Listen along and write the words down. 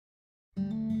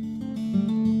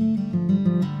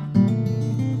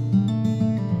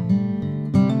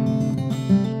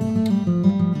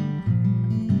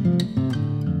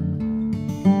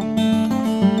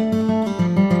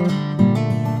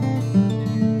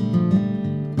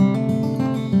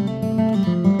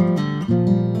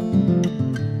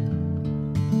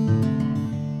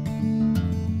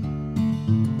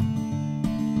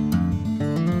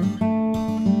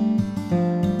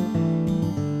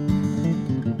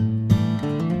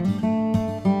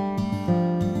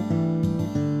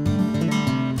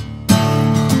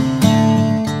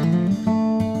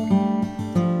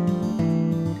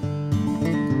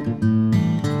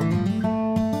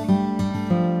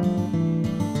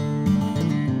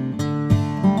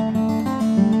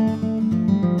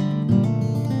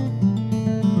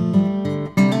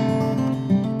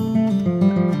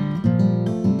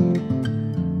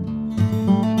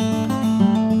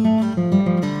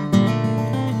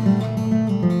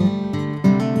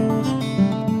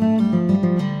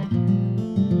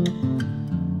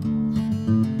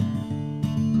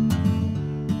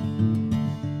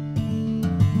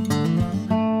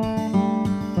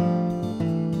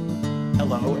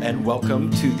Hello and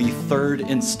welcome to the third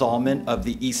installment of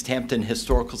the East Hampton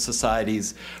Historical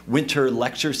Society's Winter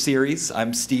Lecture Series.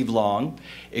 I'm Steve Long,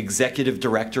 Executive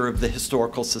Director of the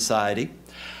Historical Society.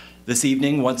 This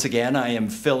evening, once again, I am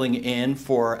filling in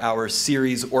for our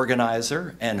series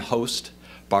organizer and host,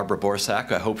 Barbara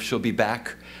Borsak. I hope she'll be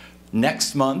back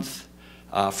next month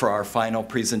for our final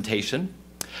presentation.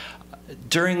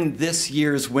 During this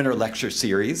year's Winter Lecture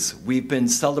Series, we've been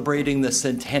celebrating the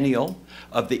centennial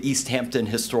of the East Hampton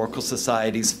Historical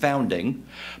Society's founding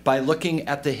by looking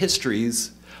at the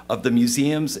histories of the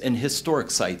museums and historic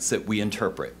sites that we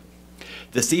interpret.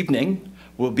 This evening,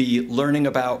 we'll be learning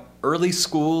about early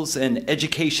schools and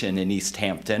education in East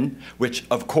Hampton, which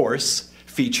of course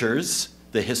features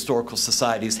the Historical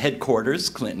Society's headquarters,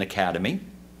 Clinton Academy.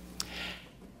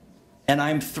 And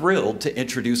I'm thrilled to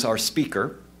introduce our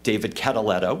speaker, David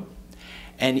Cataletto,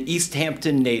 an East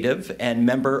Hampton native and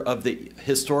member of the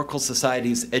Historical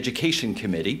Society's Education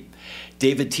Committee.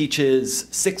 David teaches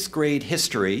 6th grade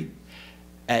history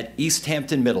at East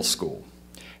Hampton Middle School.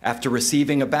 After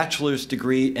receiving a bachelor's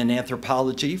degree in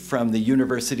anthropology from the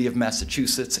University of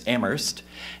Massachusetts, Amherst,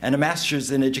 and a master's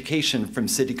in education from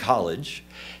City College,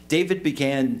 David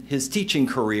began his teaching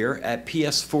career at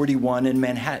PS 41 in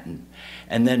Manhattan,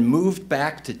 and then moved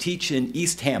back to teach in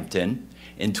East Hampton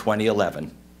in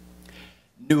 2011.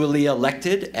 Newly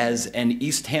elected as an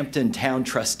East Hampton Town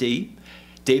Trustee,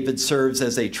 David serves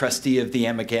as a trustee of the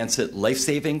Amagansett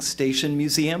Life-Saving Station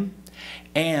Museum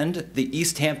and the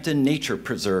East Hampton Nature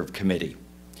Preserve Committee.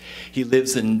 He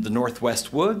lives in the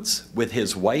Northwest Woods with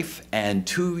his wife and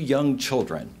 2 young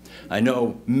children. I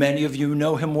know many of you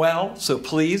know him well, so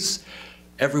please,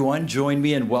 everyone, join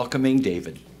me in welcoming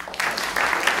David.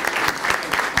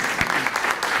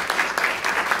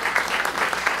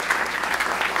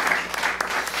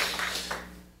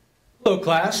 Hello,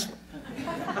 class.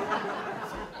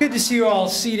 Good to see you all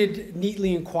seated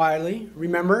neatly and quietly.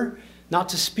 Remember not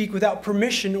to speak without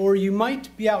permission, or you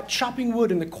might be out chopping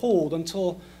wood in the cold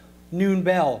until noon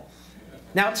bell.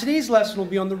 Now, today's lesson will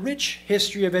be on the rich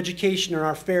history of education in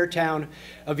our fair town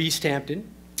of East Hampton.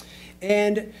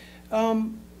 And,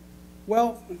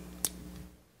 well,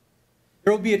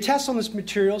 there will be a test on this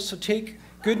material, so take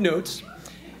good notes.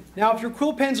 Now, if your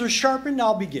quill pens are sharpened,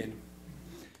 I'll begin.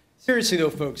 Seriously though,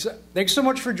 folks, thanks so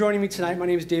much for joining me tonight. My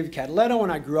name is David Cataletto,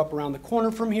 and I grew up around the corner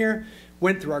from here,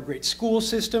 went through our great school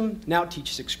system, now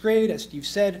teach 6th grade, as Steve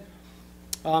said,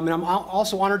 and I'm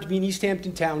also honored to be an East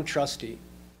Hampton Town Trustee.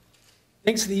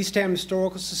 Thanks to the East Hampton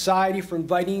Historical Society for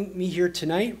inviting me here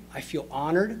tonight. I feel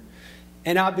honored,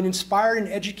 and I've been inspired and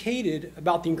educated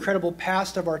about the incredible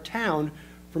past of our town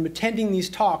from attending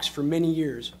these talks for many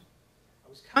years. I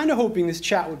was kind of hoping this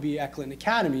chat would be at Clinton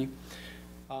Academy,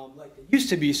 like it used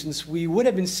to be, since we would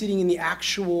have been sitting in the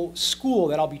actual school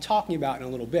that I'll be talking about in a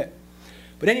little bit.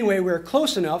 But anyway, we're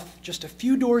close enough, just a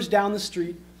few doors down the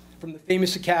street from the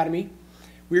famous academy.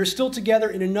 We are still together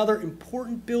in another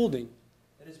important building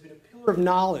that has been a pillar of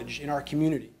knowledge in our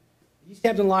community. The East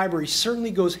Hampton Library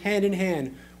certainly goes hand in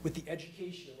hand with the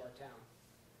education of our town.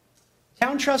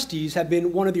 Town trustees have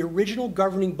been one of the original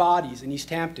governing bodies in East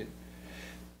Hampton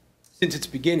since its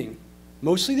beginning.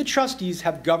 Mostly the trustees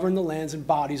have governed the lands and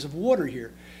bodies of water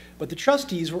here, but the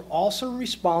trustees were also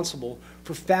responsible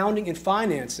for founding and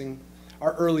financing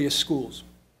our earliest schools.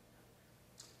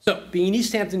 So, being an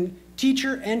East Hampton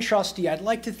teacher and trustee, I'd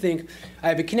like to think I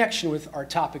have a connection with our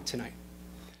topic tonight.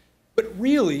 But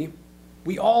really,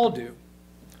 we all do.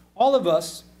 All of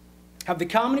us have the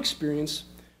common experience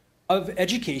of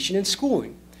education and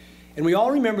schooling, and we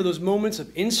all remember those moments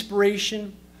of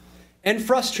inspiration and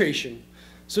frustration.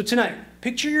 So tonight,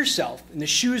 picture yourself in the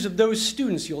shoes of those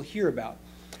students you'll hear about,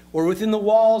 or within the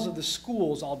walls of the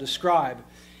schools I'll describe.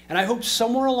 And I hope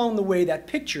somewhere along the way that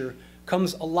picture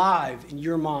comes alive in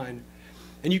your mind,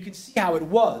 and you can see how it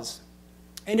was.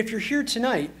 And if you're here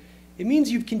tonight, it means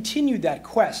you've continued that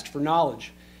quest for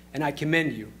knowledge, and I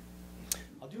commend you.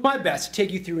 I'll do my best to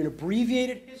take you through an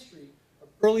abbreviated history of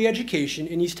early education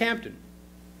in East Hampton,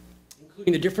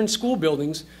 including the different school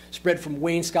buildings spread from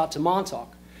Wainscott to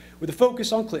Montauk, with a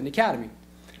focus on Clinton Academy.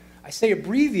 I say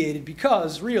abbreviated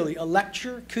because, really, a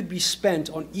lecture could be spent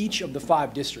on each of the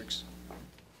 5 districts.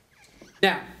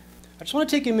 Now, I just want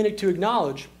to take a minute to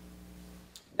acknowledge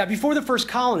that before the first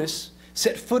colonists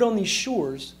set foot on these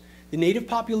shores, the native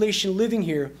population living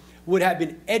here would have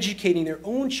been educating their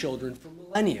own children for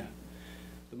millennia.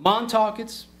 The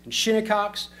Montaukets and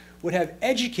Shinnecocks would have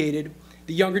educated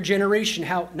the younger generation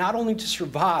how not only to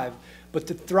survive, but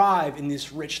to thrive in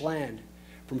this rich land.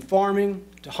 From farming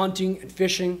to hunting and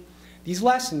fishing, these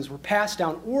lessons were passed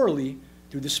down orally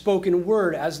through the spoken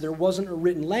word, as there wasn't a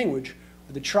written language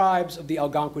for the tribes of the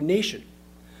Algonquin Nation.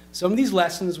 Some of these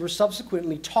lessons were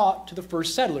subsequently taught to the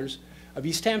first settlers of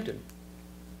East Hampton.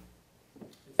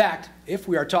 In fact, if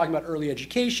we are talking about early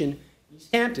education in East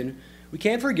Hampton, we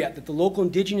can't forget that the local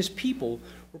indigenous people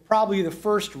were probably the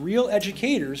first real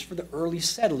educators for the early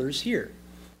settlers here,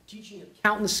 teaching them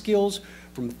countless skills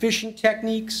from fishing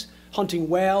techniques, hunting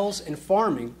whales, and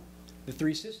farming the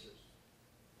Three Sisters.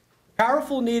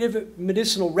 Powerful native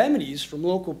medicinal remedies from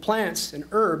local plants and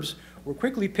herbs were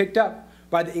quickly picked up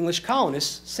by the English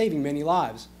colonists, saving many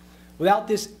lives. Without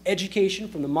this education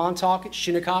from the Montauk,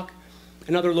 Shinnecock,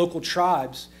 and other local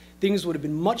tribes, things would have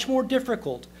been much more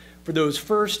difficult for those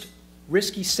first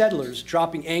risky settlers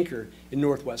dropping anchor in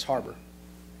Northwest Harbor.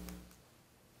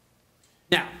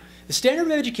 Now, the standard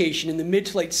of education in the mid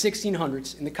to late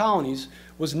 1600s in the colonies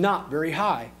was not very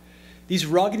high. These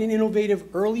rugged and innovative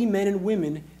early men and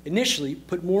women initially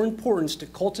put more importance to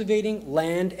cultivating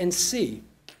land and sea.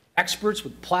 Experts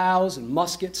with plows and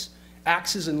muskets,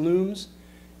 axes and looms,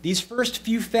 these first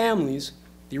few families,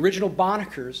 the original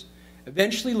Bonnickers,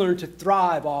 eventually learned to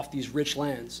thrive off these rich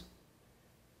lands.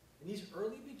 In these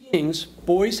early beginnings,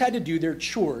 boys had to do their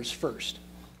chores first.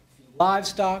 Feed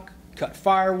livestock, cut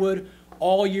firewood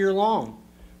all year long,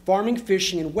 farming,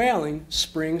 fishing, and whaling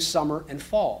spring, summer, and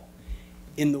fall.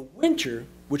 In the winter,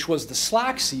 which was the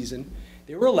slack season,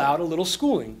 they were allowed a little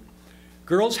schooling.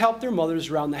 Girls helped their mothers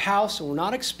around the house and were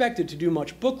not expected to do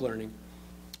much book learning.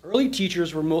 Early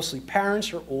teachers were mostly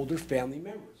parents or older family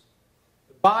members.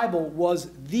 The Bible was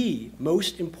the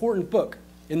most important book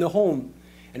in the home,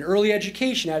 and early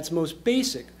education at its most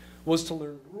basic was to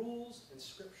learn rules and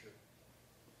scripture.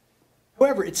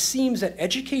 However, it seems that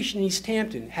education in East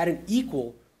Hampton had an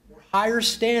equal or higher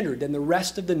standard than the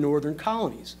rest of the northern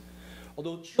colonies.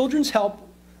 Although children's help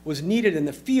was needed in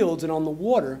the fields and on the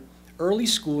water, early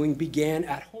schooling began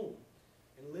at home.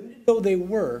 And limited though they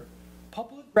were,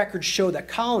 public records show that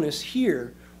colonists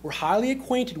here were highly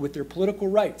acquainted with their political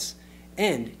rights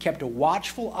and kept a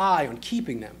watchful eye on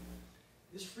keeping them.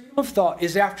 This freedom of thought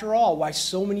is, after all, why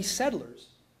so many settlers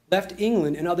left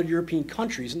England and other European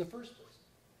countries in the first place.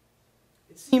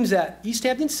 It seems that East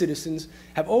Hampton citizens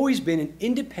have always been an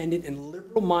independent and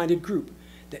liberal-minded group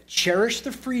that cherished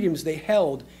the freedoms they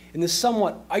held in the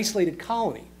somewhat isolated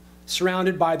colony,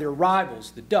 surrounded by their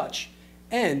rivals, the Dutch,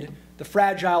 and the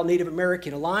fragile Native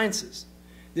American alliances.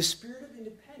 This spirit of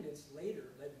independence later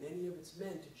led many of its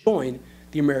men to join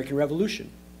the American Revolution.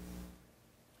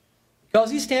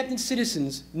 Because East Hampton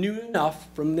citizens knew enough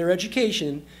from their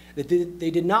education that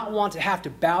they did not want to have to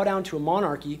bow down to a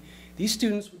monarchy, these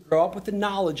students would grow up with the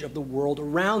knowledge of the world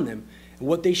around them and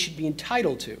what they should be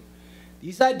entitled to.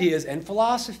 These ideas and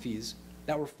philosophies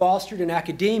that were fostered in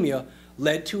academia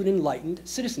led to an enlightened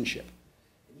citizenship.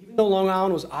 And even though Long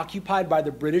Island was occupied by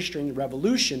the British during the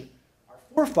Revolution, our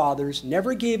forefathers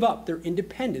never gave up their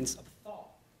independence of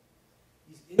thought.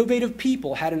 These innovative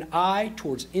people had an eye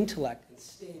towards intellect and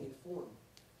staying informed.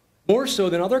 More so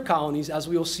than other colonies, as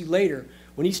we will see later,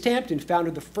 when East Hampton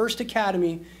founded the first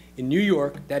academy in New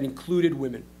York that included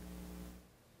women.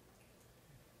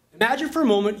 Imagine for a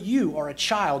moment you are a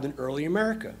child in early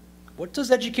America. What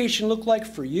does education look like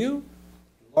for you?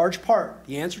 In large part,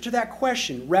 the answer to that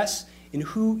question rests in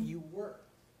who you were.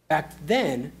 Back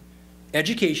then,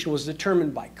 education was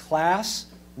determined by class,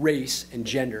 race, and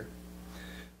gender.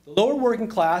 The lower working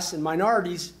class and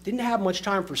minorities didn't have much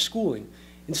time for schooling.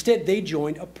 Instead, they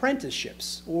joined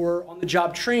apprenticeships or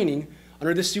on-the-job training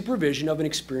under the supervision of an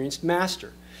experienced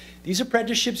master. These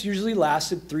apprenticeships usually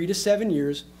lasted 3 to 7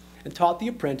 years and taught the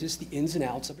apprentice the ins and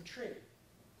outs of a trade.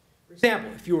 For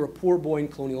example, if you were a poor boy in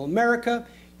colonial America,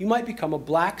 you might become a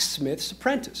blacksmith's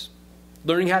apprentice,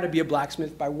 learning how to be a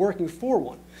blacksmith by working for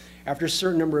one. After a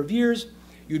certain number of years,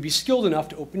 you would be skilled enough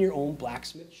to open your own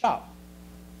blacksmith shop.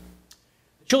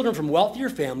 The children from wealthier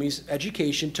families,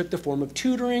 education took the form of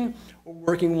tutoring or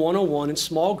working one-on-one in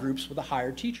small groups with a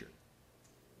hired teacher.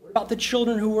 What about the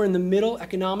children who were in the middle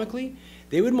economically?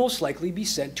 They would most likely be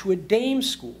sent to a dame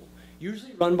school,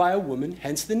 usually run by a woman,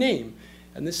 hence the name.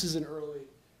 And this is an early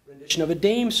rendition of a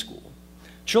dame school.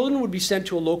 Children would be sent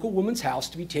to a local woman's house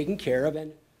to be taken care of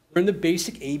and learn the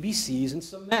basic ABCs and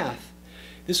some math.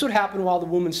 This would happen while the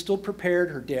woman still prepared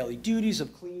her daily duties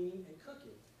of cleaning and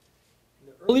cooking. In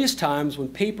the earliest times, when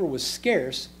paper was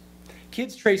scarce,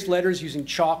 kids traced letters using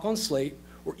chalk on slate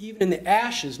or even in the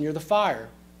ashes near the fire.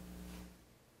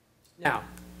 Now,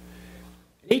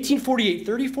 in 1848,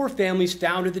 34 families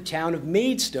founded the town of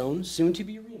Maidstone, soon to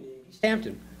be renamed East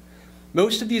Hampton.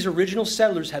 Most of these original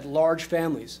settlers had large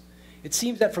families. It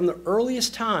seems that from the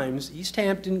earliest times, East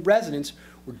Hampton residents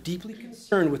were deeply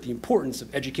concerned with the importance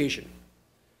of education.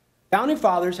 Founding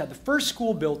fathers had the first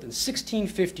school built in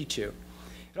 1652.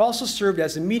 It also served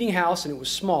as a meeting house, and it was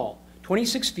small,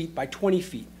 26 feet by 20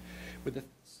 feet, with a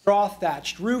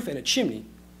straw-thatched roof and a chimney.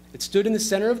 It stood in the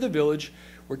center of the village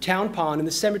where Town Pond and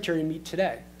the cemetery meet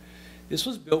today. This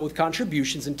was built with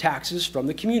contributions and taxes from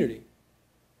the community.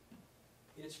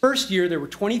 In its first year, there were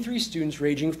 23 students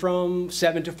ranging from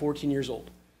 7 to 14 years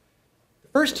old. The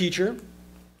first teacher,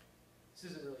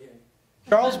 this isn't really him,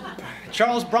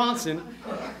 Charles Bronson,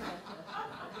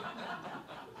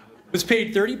 was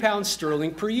paid 30 pounds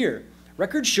sterling per year.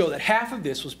 Records show that half of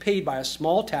this was paid by a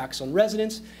small tax on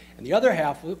residents, and the other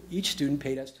half each student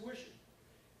paid as tuition.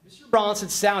 Mr. Bronson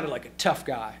sounded like a tough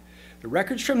guy. The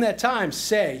records from that time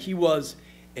say he was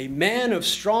a man of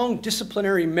strong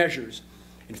disciplinary measures,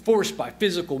 enforced by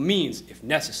physical means if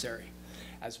necessary,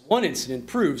 as one incident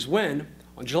proves when,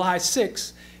 on July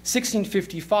 6,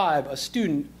 1655, a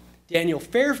student, Daniel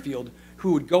Fairfield,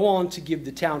 who would go on to give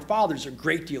the town fathers a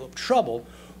great deal of trouble,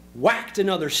 whacked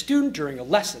another student during a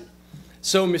lesson.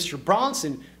 So Mr.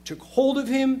 Bronson took hold of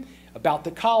him about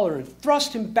the collar and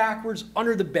thrust him backwards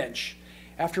under the bench.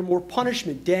 After more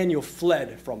punishment, Daniel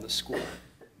fled from the school.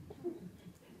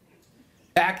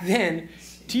 Back then,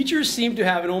 teachers seemed to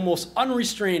have an almost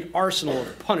unrestrained arsenal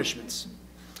of punishments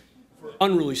for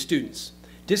unruly students.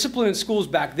 Discipline in schools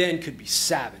back then could be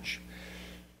savage.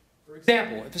 For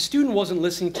example, if a student wasn't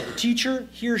listening to the teacher,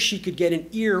 he or she could get an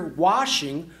ear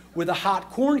washing with a hot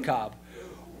corn cob.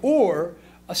 Or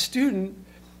a student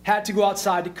had to go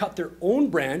outside to cut their own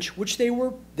branch, which they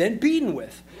were then beaten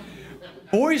with.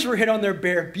 Boys were hit on their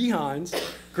bare behinds.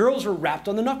 Girls were rapped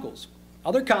on the knuckles.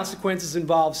 Other consequences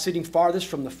involved sitting farthest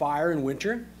from the fire in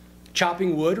winter,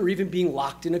 chopping wood, or even being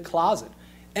locked in a closet.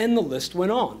 And the list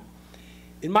went on.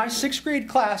 In my 6th grade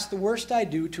class, the worst I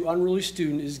do to unruly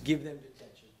students is give them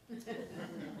detention.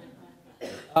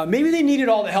 Maybe they needed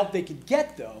all the help they could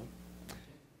get, though.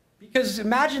 Because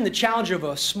imagine the challenge of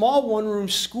a small one-room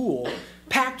school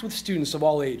packed with students of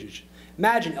all ages.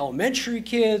 Imagine elementary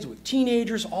kids with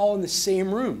teenagers all in the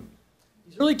same room.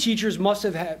 These early teachers must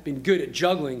have been good at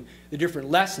juggling the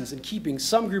different lessons and keeping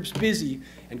some groups busy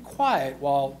and quiet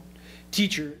while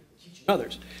teaching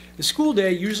others. The school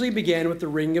day usually began with the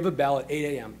ringing of a bell at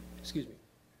 8 a.m. Excuse me.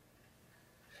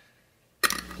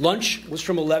 Lunch was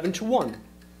from 11 to 1.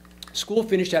 School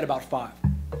finished at about 5.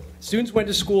 Students went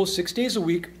to school 6 days a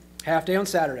week, half day on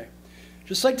Saturday.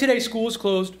 Just like today, school was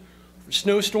closed for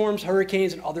snowstorms,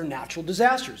 hurricanes, and other natural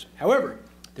disasters. However,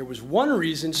 there was one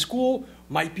reason school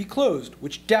might be closed,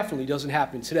 which definitely doesn't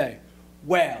happen today.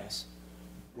 Whales.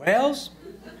 Whales?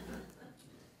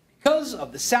 Because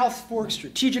of the South Fork's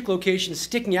strategic location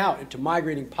sticking out into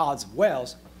migrating pods of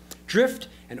whales, drift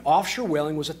and offshore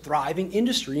whaling was a thriving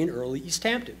industry in early East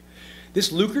Hampton.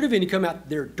 This lucrative income at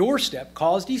their doorstep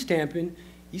caused East Hampton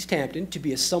to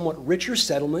be a somewhat richer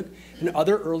settlement than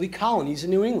other early colonies in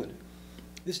New England.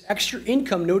 This extra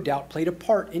income no doubt played a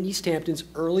part in East Hampton's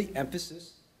early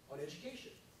emphasis on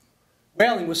education.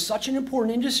 Whaling was such an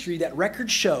important industry that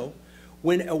records show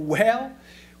when a whale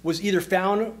was either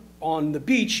found on the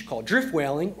beach, called drift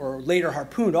whaling, or later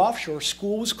harpooned offshore,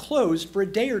 school was closed for a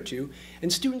day or two,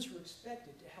 and students were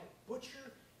expected to help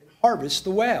butcher and harvest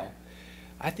the whale.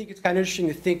 I think it's kind of interesting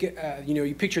to think,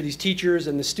 you picture these teachers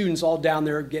and the students all down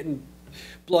there getting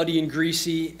bloody and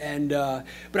greasy, and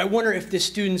but I wonder if the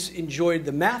students enjoyed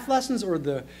the math lessons or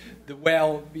the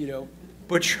whale,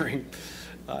 butchering.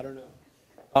 I don't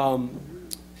know.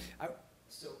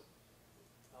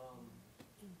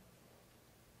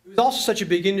 It was also such a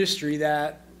big industry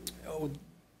that the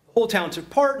whole town took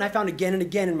part, and I found again and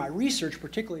again in my research,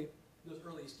 particularly in those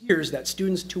earliest years, that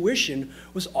students' tuition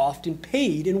was often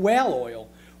paid in whale oil,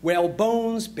 whale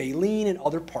bones, baleen, and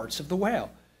other parts of the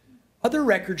whale. Other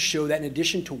records show that in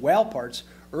addition to whale parts,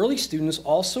 early students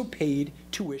also paid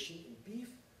tuition in beef,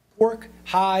 pork,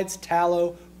 hides,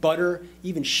 tallow, butter,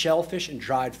 even shellfish and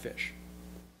dried fish.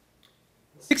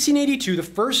 In 1682, the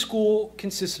first school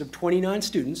consisted of 29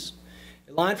 students.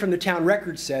 A line from the town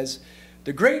record says,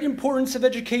 "The great importance of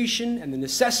education and the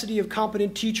necessity of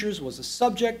competent teachers was a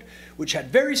subject which had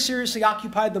very seriously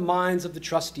occupied the minds of the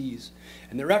trustees,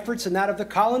 and their efforts and that of the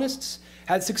colonists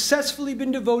had successfully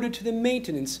been devoted to the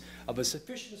maintenance of a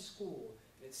sufficient school,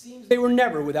 and it seems they were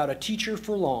never without a teacher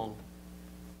for long."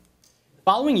 In the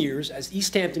following years, as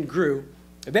East Hampton grew,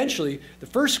 eventually the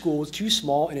first school was too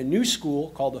small, and a new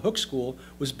school called the Hook School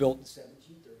was built in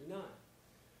 1739.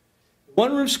 The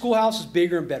one-room schoolhouse was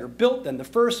bigger and better built than the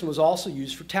first and was also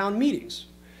used for town meetings.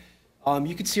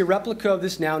 You can see a replica of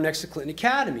this now next to Clinton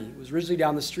Academy. It was originally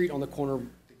down the street on the corner of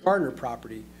the Gardner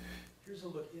property. Here's a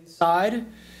look inside.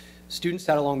 Students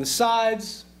sat along the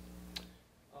sides,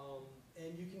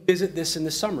 and you can visit this in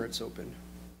the summer. It's open.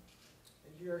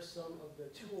 And here are some of the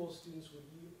tools students would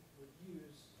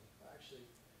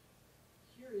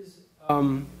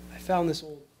I found this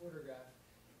old photograph,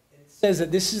 and it says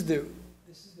that this is the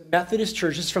Methodist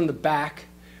church. This is from the back,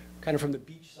 kind of from the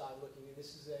beach side looking, and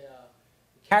this is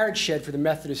a carriage shed for the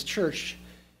Methodist church.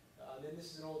 Then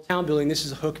this is an old town building. This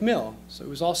is a Hook Mill. So it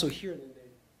was also here, and then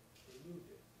they moved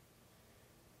it.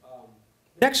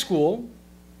 The next school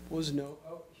was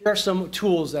here are some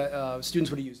tools that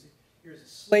students would have used. Here's a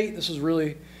slate. This was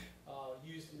really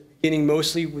used in the beginning,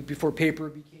 mostly before paper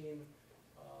became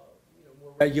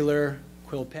more regular.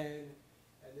 Quill pen,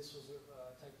 and this was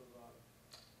a type of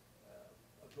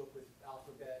a book with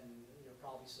alphabet and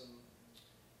probably some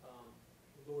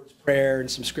Lord's Prayer and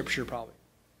some scripture probably.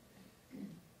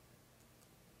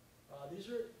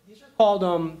 These are called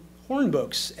horn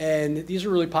books, and these are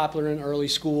really popular in early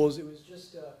schools. It was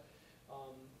just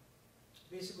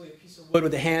basically a piece of wood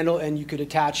with a handle, and you could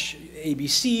attach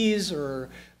ABCs or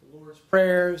the Lord's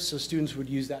Prayer, so students would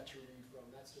use that to read from.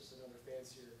 That's just another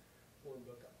fancier horn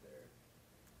book up there.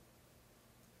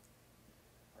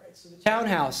 All right, so the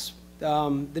townhouse.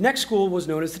 The next school was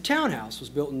known as the Townhouse. Was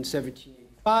built in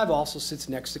 1785, also sits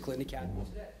next to Clinton Academy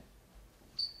today.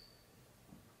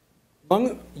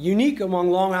 Unique among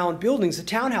Long Island buildings, the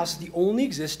Townhouse is the only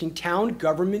existing town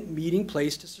government meeting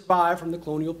place to survive from the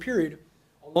colonial period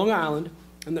on Long Island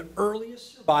and the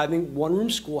earliest surviving one-room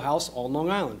schoolhouse on Long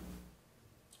Island.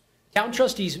 Town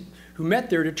trustees who met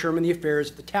there determined the affairs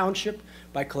of the township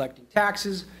by collecting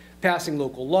taxes, passing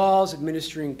local laws,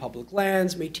 administering public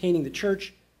lands, maintaining the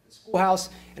church, the schoolhouse,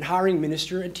 and hiring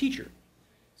minister and teacher.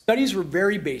 Studies were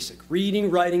very basic, reading,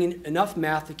 writing, and enough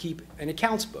math to keep an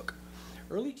accounts book.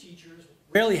 Early teachers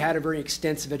rarely had a very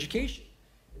extensive education,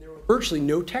 and there were virtually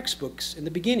no textbooks in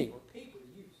the beginning or paper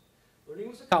to use. Learning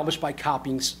was accomplished by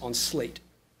copying on slate.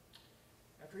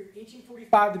 After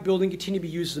 1845, the building continued to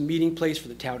be used as a meeting place for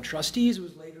the town trustees. It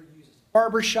was later used as a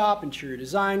barber shop, interior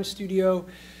design studio,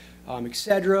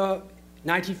 etc.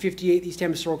 1958, the East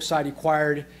Hampton Historical Society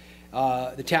acquired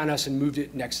the townhouse and moved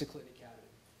it next to Clinton Academy.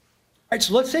 All right,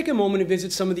 so let's take a moment and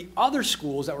visit some of the other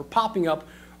schools that were popping up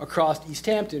across East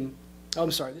Hampton. Oh,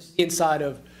 I'm sorry, this is the inside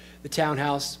of the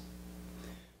townhouse.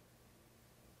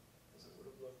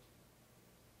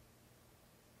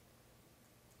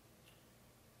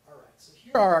 All right, so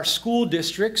here are our school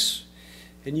districts,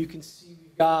 and you can see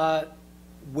we've got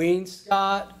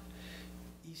Wainscott,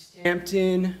 East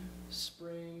Hampton,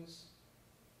 Springs,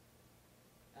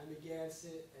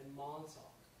 Amagansett, and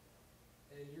Montauk.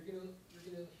 And you're gonna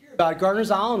hear about it.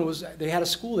 Gardiner's Island they had a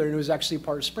school there, and it was actually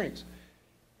part of Springs.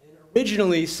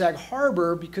 Originally, Sag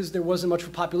Harbor, because there wasn't much of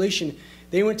a population,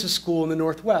 they went to school in the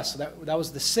Northwest. So that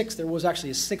was the sixth. There was actually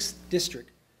a sixth district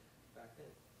back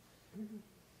then.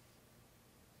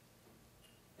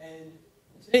 And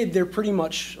today, they're pretty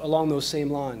much along those same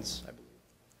lines, I believe.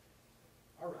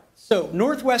 All right. So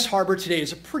Northwest Harbor today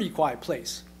is a pretty quiet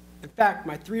place. In fact,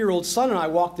 my 3-year-old son and I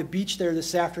walked the beach there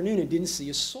this afternoon and didn't see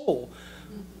a soul,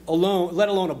 let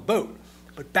alone a boat.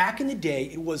 But back in the day,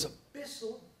 it was a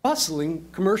bustling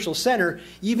commercial center,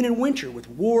 even in winter, with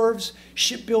wharves,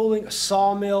 shipbuilding, a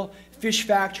sawmill, fish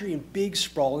factory, and big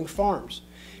sprawling farms.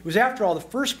 It was, after all, the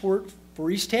first port for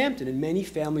East Hampton, and many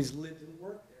families lived and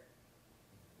worked there.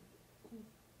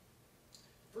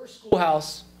 The first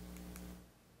schoolhouse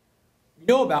we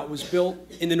know about was built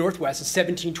in the Northwest in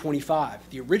 1725.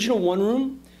 The original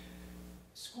one-room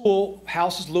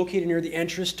schoolhouse is located near the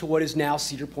entrance to what is now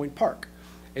Cedar Point Park.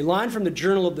 A line from the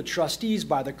Journal of the Trustees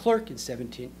by the clerk in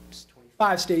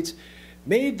 1725 states,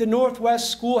 "Made the Northwest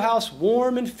Schoolhouse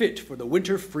warm and fit for the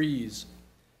winter freeze."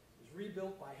 It was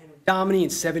rebuilt by Henry Dominy in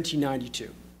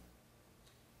 1792.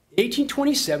 In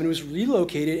 1827, it was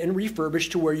relocated and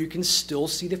refurbished to where you can still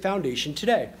see the foundation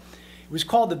today. It was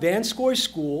called the Vanscoy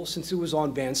School since it was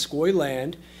on Vanscoy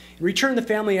land. In return, the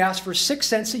family asked for 6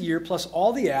 cents a year plus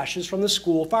all the ashes from the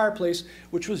school fireplace,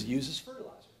 which was used as fertilizer.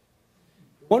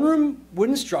 One-room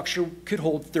wooden structure could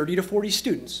hold 30 to 40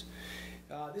 students.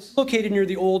 This is located near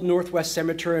the old Northwest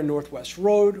Cemetery and Northwest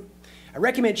Road. I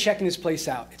recommend checking this place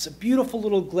out. It's a beautiful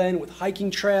little glen with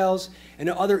hiking trails and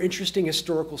other interesting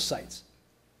historical sites.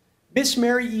 Miss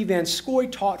Mary E. Vanscoy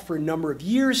taught for a number of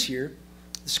years here.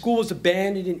 The school was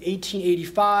abandoned in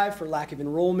 1885 for lack of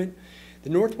enrollment. The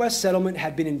Northwest settlement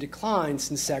had been in decline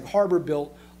since Sag Harbor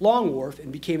built Long Wharf and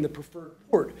became the preferred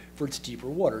port for its deeper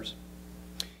waters.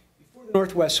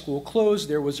 Northwest School closed,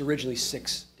 there was originally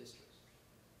 6 districts.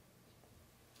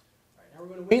 All right, now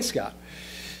we're going to Wainscott.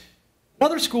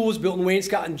 Another school was built in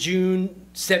Wainscott in June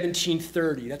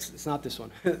 1730. It's not this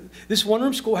one. This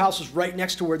one-room schoolhouse was right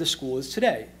next to where the school is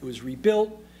today. It was rebuilt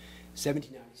in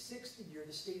 1796, the year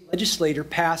the state legislature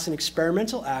passed an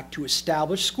experimental act to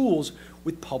establish schools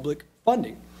with public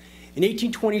funding. In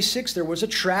 1826, there was a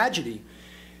tragedy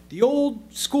The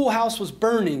old schoolhouse was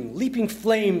burning, leaping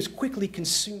flames quickly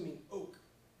consuming oak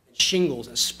and shingles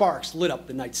as sparks lit up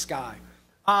the night sky.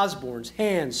 Osborne's,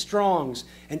 Hands, Strong's,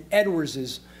 and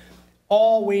Edwards's,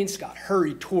 all wainscot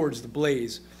hurried towards the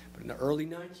blaze. But in the early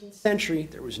 19th century,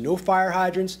 there was no fire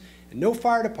hydrants, and no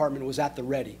fire department was at the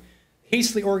ready. The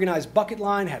hastily organized bucket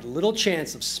line had little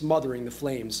chance of smothering the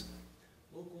flames.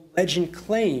 Local legend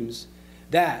claims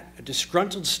that a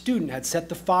disgruntled student had set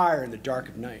the fire in the dark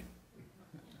of night.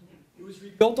 It was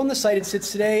rebuilt on the site it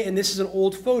sits today, and this is an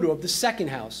old photo of the second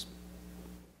house.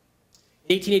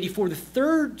 In 1884, the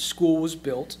third school was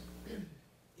built. In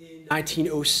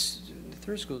 1906, the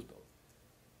third school was built.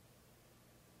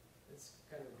 It's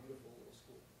kind of a beautiful little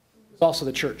school. It was also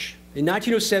the church. In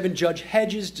 1907, Judge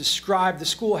Hedges described the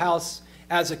schoolhouse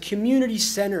as a community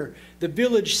center. The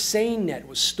village seine net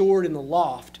was stored in the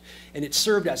loft, and it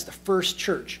served as the first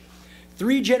church.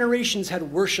 3 generations had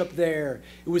worship there.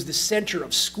 It was the center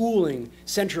of schooling,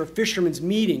 center of fishermen's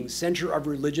meetings, center of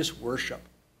religious worship.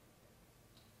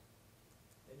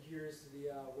 And here's the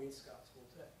Wainscott School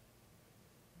today.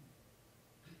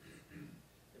 They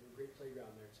have a great playground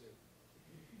there, too.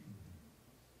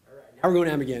 All right, now we're going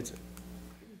to Amagansett.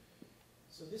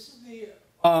 So this is the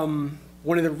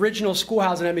one of the original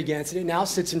schoolhouses in Amagansett. It now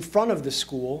sits in front of the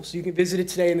school, so you can visit it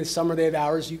today in the summer. They have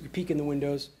hours. You can peek in the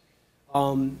windows.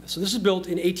 So this was built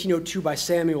in 1802 by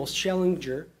Samuel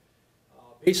Schellinger.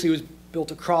 Basically, it was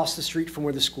built across the street from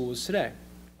where the school is today.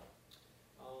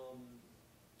 Oh,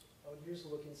 here's a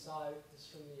look inside. This is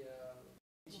from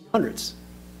the 1800s.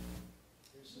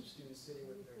 Here's some students sitting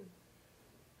with their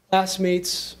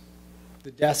classmates.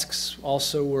 The desks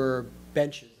also were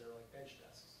benches. They were like bench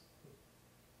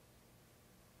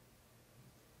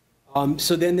desks.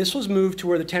 So then this was moved to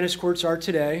where the tennis courts are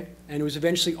today, and it was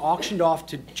eventually auctioned off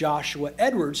to Joshua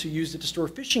Edwards, who used it to store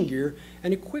fishing gear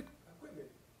and equipment. And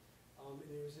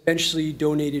it was eventually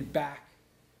donated back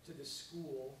to the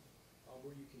school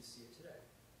where you can see it today.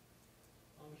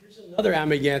 Here's another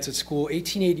Amagansett school,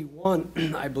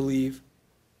 1881, I believe.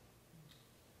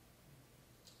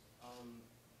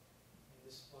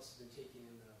 This must have been taken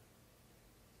in the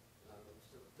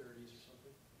 30s or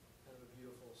something. Kind of a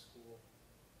beautiful school.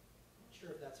 Not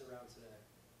sure if that's around today.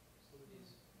 Some of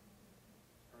these.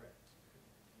 All right.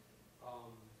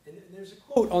 And there's a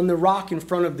quote on the rock in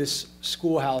front of this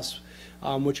schoolhouse,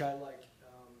 which I like.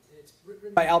 It's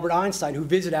written by Albert Einstein, who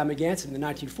visited Amagansett in the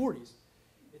 1940s.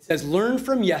 It says, "Learn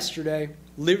from yesterday,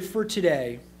 live for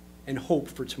today, and hope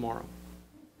for tomorrow."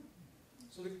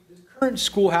 So the current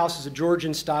schoolhouse is a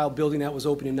Georgian-style building that was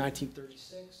opened in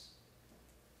 1936.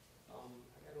 I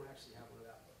don't actually have one of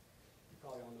that, but you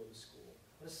probably all know the school.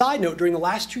 On a side note, during the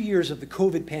last 2 years of the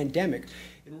COVID pandemic,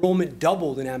 enrollment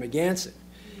doubled in Amagansett.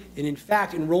 And in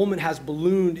fact, enrollment has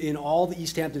ballooned in all the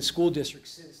East Hampton school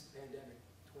districts since the pandemic,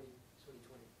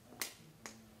 2020.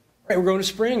 All right, we're going to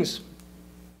Springs.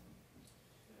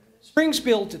 Springs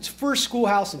built its first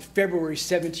schoolhouse in February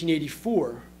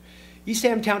 1784. East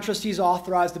Hampton Town trustees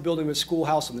authorized the building of a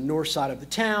schoolhouse on the north side of the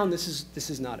town. This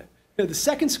is not it. The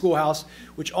second schoolhouse,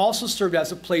 which also served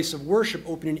as a place of worship,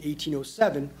 opened in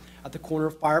 1807 at the corner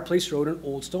of Fireplace Road and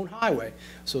Old Stone Highway.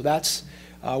 So that's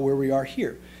where we are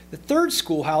here. The third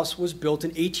schoolhouse was built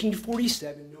in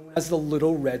 1847, known as the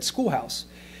Little Red Schoolhouse.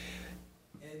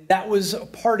 And that was a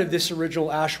part of this original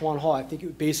Ashwan Hall. I think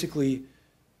it basically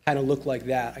kind of looked like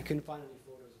that. I couldn't find any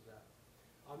photos of that.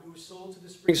 It was sold to the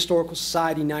Springs Historical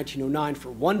Society in 1909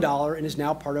 for $1 and is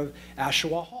now part of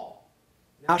Ashawa Hall.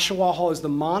 And Ashawa Hall is the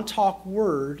Montauk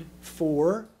word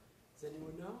for, does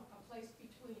anyone know? A place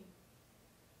between.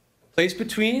 A place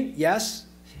between, yes,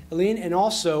 Aline, and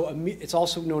also it's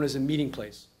also known as a meeting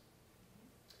place.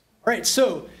 All right,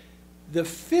 so the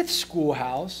fifth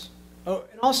schoolhouse,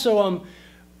 and also a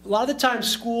lot of the time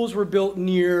schools were built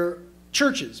near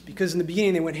churches because in the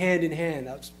beginning they went hand in hand.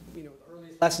 That was, the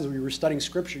earliest lessons when we were studying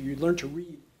scripture, you'd learn to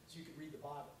read so you could read the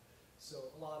Bible. So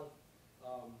a lot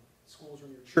of schools were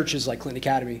near churches like Clinton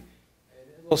Academy. And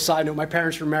a little side note, my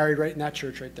parents were married right in that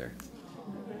church right there.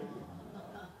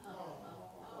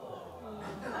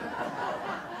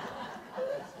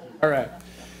 All right.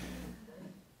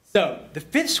 So the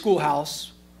fifth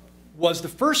schoolhouse was the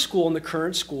first school in the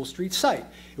current School Street site.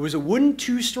 It was a wooden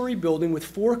 2-story building with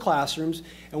 4 classrooms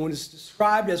and was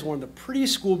described as one of the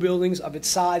prettiest school buildings of its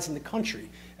size in the country.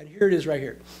 And here it is right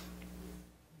here.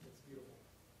 It's beautiful.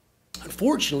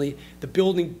 Unfortunately, the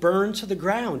building burned to the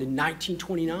ground in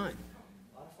 1929. A lot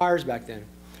of fires back then,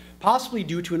 possibly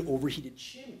due to an overheated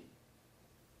chimney.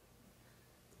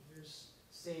 Here's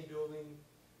the same building.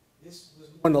 This was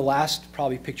one of the last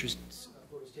probably pictures.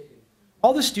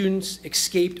 All the students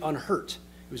escaped unhurt.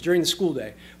 It was during the school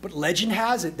day. But legend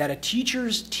has it that a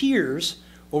teacher's tears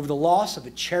over the loss of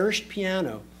a cherished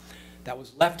piano that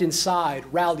was left inside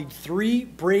rallied 3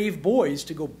 brave boys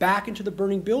to go back into the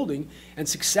burning building and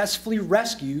successfully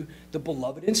rescue the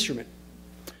beloved instrument.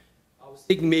 I was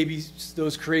thinking maybe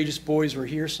those courageous boys were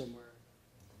here somewhere.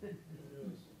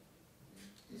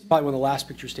 It's probably one of the last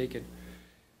pictures taken.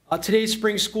 Today's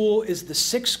spring school is the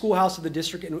 6th schoolhouse of the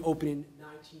district and opened in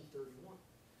 1931.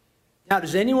 Now,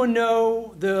 does anyone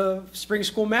know the spring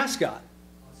school mascot?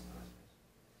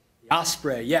 The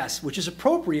osprey, yes, which is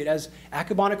appropriate as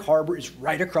Accabonac Harbor is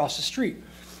right across the street.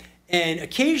 And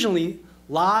occasionally,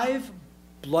 live,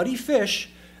 bloody fish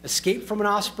escape from an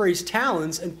osprey's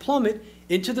talons and plummet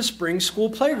into the spring school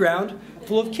playground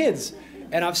full of kids.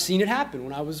 And I've seen it happen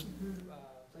when I was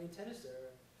playing tennis there.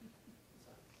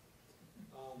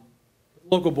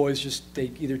 Local boys just,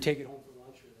 they either take it home for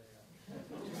lunch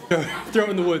or they throw it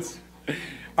in the woods.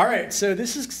 All right, so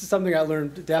this is something I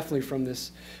learned definitely from my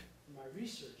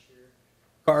research here.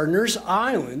 Gardener's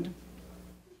Island,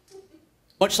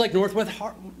 much like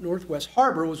Northwest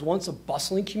Harbor, was once a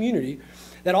bustling community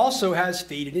that also has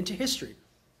faded into history.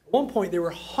 At one point, there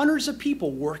were hundreds of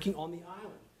people working on the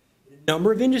island in a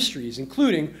number of industries,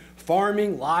 including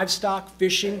farming, livestock,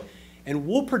 fishing, and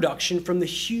wool production from the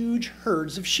huge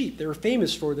herds of sheep. They were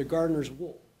famous for their gardener's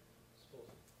wool.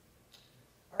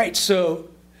 All right, so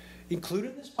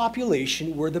included in this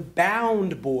population were the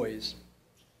Bound Boys.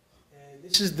 And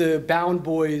this is the Bound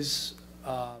Boys'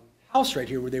 house right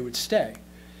here where they would stay.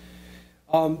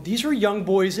 These were young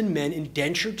boys and men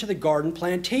indentured to the garden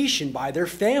plantation by their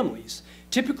families,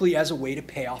 typically as a way to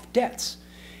pay off debts.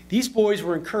 These boys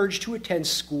were encouraged to attend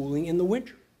schooling in the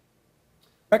winter.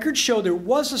 Records show there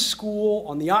was a school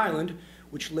on the island,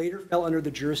 which later fell under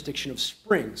the jurisdiction of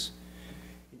Springs.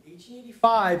 In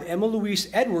 1885, Emma Louise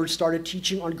Edwards started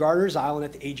teaching on Gardener's Island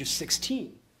at the age of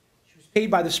 16. She was paid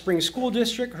by the Springs School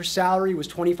District. Her salary was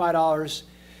 $25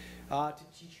 to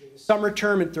teach during the summer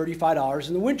term and $35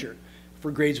 in the winter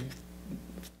for grades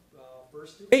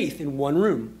 1st through 8th in one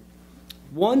room.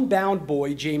 One bound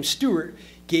boy, James Stewart,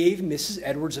 gave Mrs.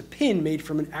 Edwards a pin made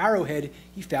from an arrowhead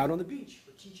he found on the beach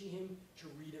for teaching him to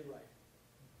read and write.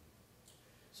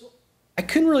 So I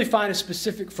couldn't really find a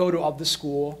specific photo of the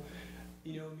school.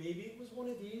 You know, maybe it was one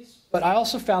of these, but I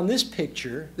also found this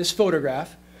picture, this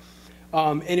photograph,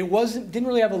 and it didn't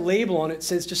really have a label on it. It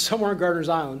says just somewhere on Gardener's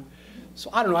Island. So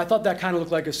I don't know, I thought that kind of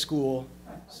looked like a school.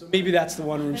 So maybe that's the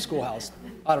one-room schoolhouse.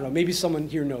 I don't know, maybe someone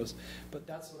here knows, but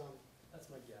that's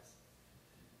my guess.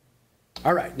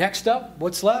 All right, next up,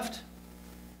 what's left?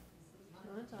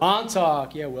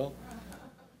 Montauk, yeah, Will.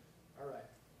 All right.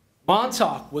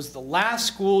 Montauk was the last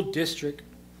school district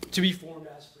to be formed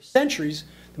as for centuries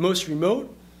the most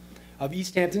remote of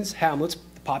East Hampton's hamlets.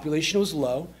 The population was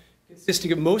low,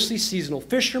 consisting of mostly seasonal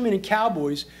fishermen and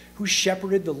cowboys who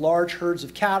shepherded the large herds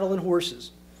of cattle and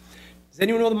horses. Does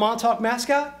anyone know the Montauk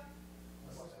mascot?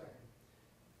 Mustang.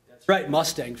 That's right,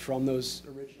 Mustang, from those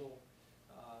original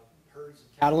herds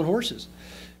of cattle and horses.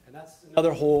 And that's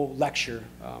another whole lecture.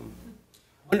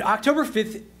 On October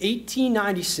 5th,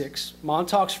 1896,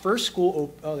 Montauk's first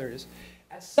school, there it is,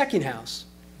 at Second House,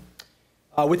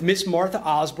 with Miss Martha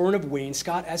Osborne of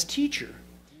Wainscott as teacher.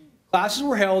 Classes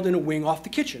were held in a wing off the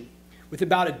kitchen, with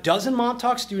about a dozen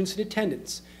Montauk students in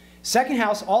attendance. Second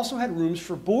House also had rooms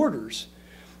for boarders,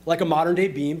 like a modern-day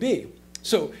B&B.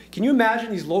 So, can you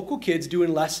imagine these local kids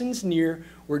doing lessons near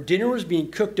where dinner was being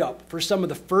cooked up for some of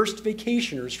the first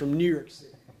vacationers from New York City?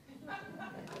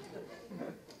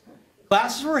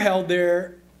 Classes were held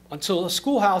there until a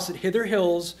schoolhouse at Hither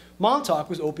Hills, Montauk,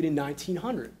 was opened in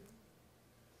 1900.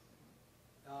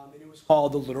 And it was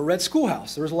called the Little Red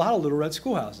Schoolhouse. There was a lot of Little Red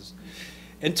Schoolhouses.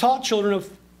 And taught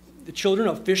the children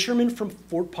of fishermen from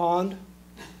Fort Pond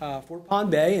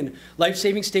Bay and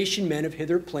life-saving station men of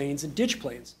Hither Plains and Ditch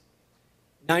Plains.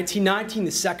 In 1919,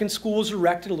 the second school was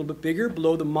erected, a little bit bigger,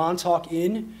 below the Montauk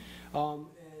Inn,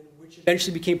 which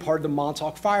eventually became part of the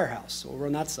Montauk Firehouse over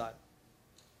on that side.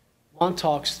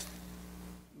 Montauk's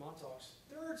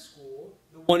third school,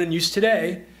 the one in use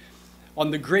today, on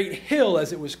the Great Hill,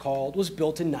 as it was called, was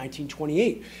built in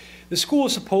 1928. The school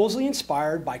was supposedly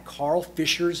inspired by Carl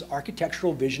Fisher's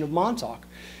architectural vision of Montauk,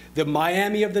 the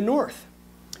Miami of the North.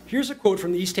 Here's a quote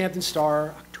from the East Hampton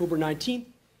Star, October 19,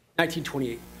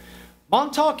 1928.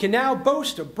 Montauk can now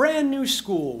boast a brand new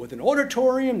school with an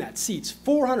auditorium that seats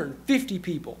 450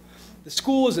 people. The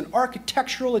school is an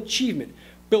architectural achievement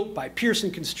built by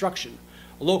Pearson Construction,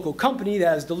 a local company that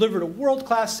has delivered a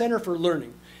world-class center for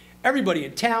learning. Everybody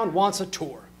in town wants a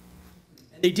tour.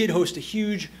 And they did host a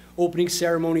huge opening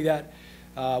ceremony that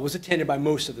was attended by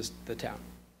most of the town.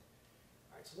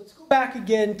 All right, so let's go back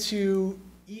again to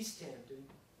East Hampton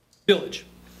Village.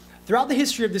 Throughout the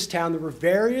history of this town, there were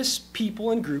various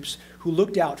people and groups who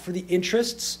looked out for the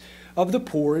interests of the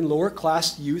poor and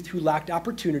lower-class youth who lacked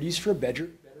opportunities for a better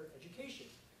education.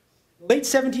 In the late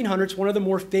 1700s, one of the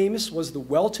more famous was the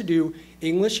well-to-do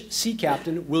English sea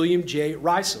captain William J.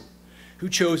 Rysom, who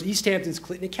chose East Hampton's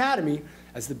Clinton Academy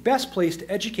as the best place to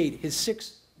educate his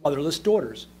 6 motherless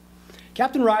daughters.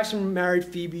 Captain Rysom married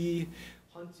Phoebe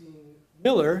Hunting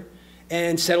Miller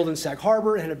and settled in Sag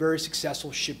Harbor and had a very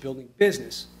successful shipbuilding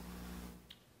business.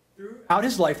 Throughout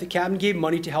his life, the captain gave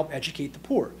money to help educate the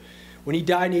poor. When he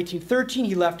died in 1813,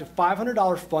 he left a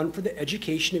 $500 fund for the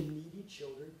education of needy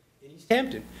children in East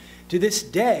Hampton. To this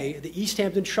day, the East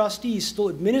Hampton trustees still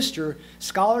administer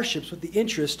scholarships with the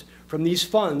interest from these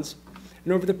funds,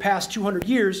 and over the past 200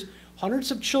 years,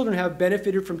 hundreds of children have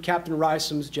benefited from Captain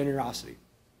Rysom's generosity.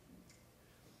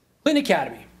 Clinton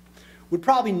Academy would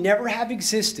probably never have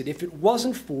existed if it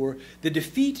wasn't for the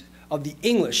defeat of the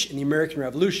English in the American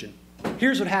Revolution.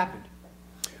 Here's what happened.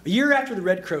 A year after the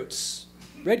Redcoats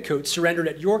surrendered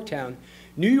at Yorktown,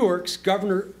 New York's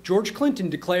Governor George Clinton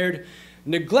declared,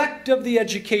 "Neglect of the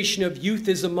education of youth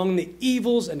is among the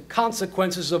evils and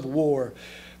consequences of war.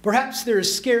 Perhaps there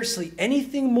is scarcely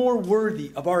anything more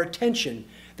worthy of our attention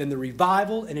than the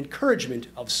revival and encouragement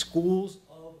of schools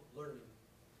of learning."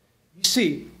 You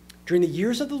see, during the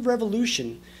years of the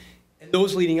Revolution and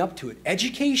those leading up to it,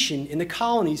 education in the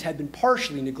colonies had been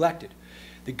partially neglected.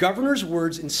 The governor's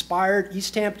words inspired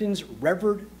East Hampton's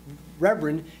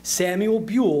Reverend Samuel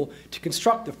Buell to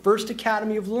construct the first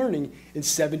Academy of Learning in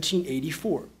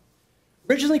 1784.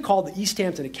 Originally called the East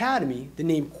Hampton Academy, the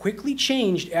name quickly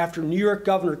changed after New York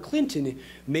Governor Clinton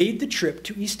made the trip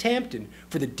to East Hampton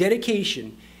for the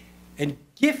dedication and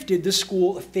gifted the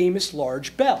school a famous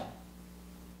large bell.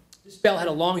 This bell had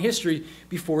a long history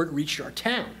before it reached our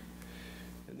town.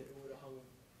 And it would have hung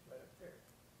right up there.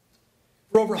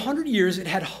 For over 100 years, it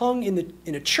had hung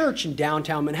in a church in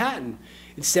downtown Manhattan.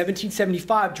 In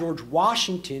 1775, George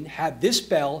Washington had this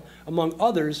bell, among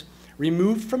others,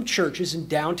 removed from churches in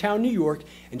downtown New York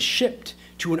and shipped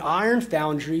to an iron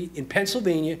foundry in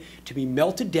Pennsylvania to be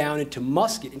melted down into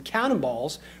musket and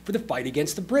cannonballs for the fight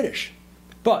against the British.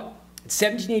 But in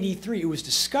 1783, it was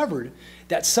discovered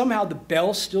that somehow the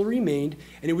bell still remained,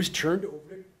 and it was turned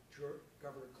over to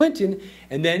Governor Clinton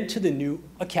and then to the new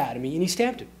academy in East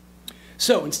Hampton.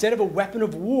 So instead of a weapon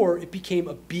of war, it became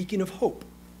a beacon of hope.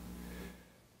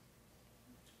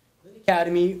 The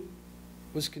academy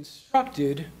was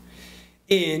constructed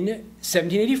in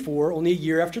 1784, only a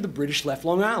year after the British left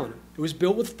Long Island. It was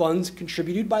built with funds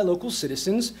contributed by local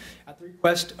citizens at the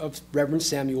request of Reverend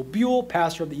Samuel Buell,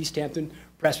 pastor of the East Hampton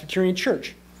Presbyterian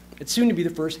Church. It's soon to be the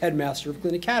first headmaster of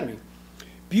Clinton Academy.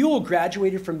 Buell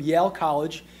graduated from Yale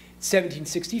College in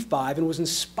 1765 and was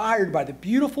inspired by the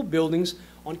beautiful buildings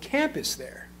on campus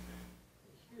there.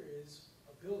 Here is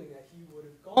a building that he would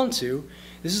have gone to.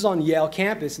 This is on Yale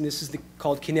campus, and this is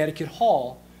called Connecticut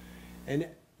Hall. And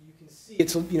you can see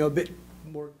it's a bit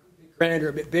more grander,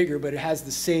 a bit bigger, but it has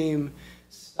the same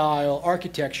style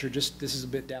architecture, just this is a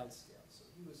bit downscale. So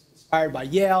he was inspired by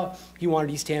Yale. He wanted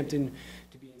East Hampton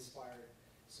to be inspired,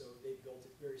 so they built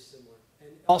it very similar. And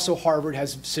also Harvard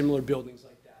has similar buildings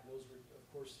like that. Those were,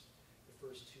 of course, the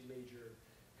first 2 major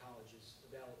colleges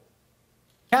available.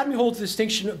 Academy holds the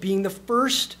distinction of being the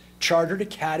first chartered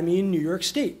academy in New York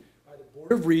State by the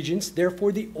Board of Regents,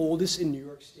 therefore the oldest in New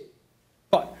York State.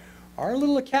 But our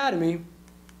little academy,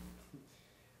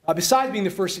 besides being the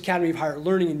first academy of higher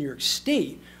learning in New York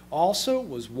State, also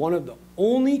was one of the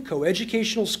only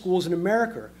coeducational schools in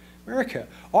America,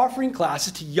 offering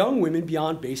classes to young women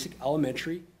beyond basic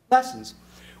elementary lessons.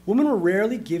 Women were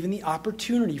rarely given the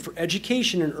opportunity for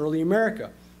education in early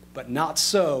America, but not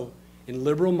so in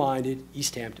liberal-minded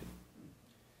East Hampton.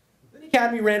 The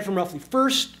academy ran from roughly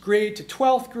 1st grade to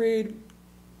 12th grade.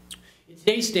 In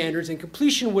today's standards, and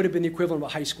completion would have been the equivalent of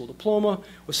a high school diploma,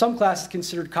 with some classes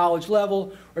considered college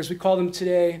level, or as we call them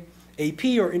today, AP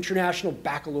or International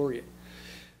Baccalaureate.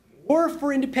 War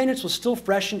for independence was still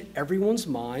fresh in everyone's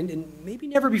mind, and maybe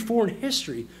never before in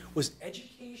history was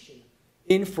education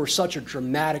in for such a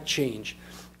dramatic change.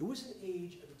 It was an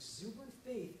age of exuberant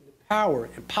faith in the power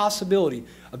and possibility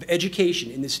of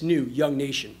education in this new young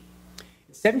nation.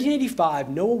 In 1785,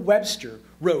 Noah Webster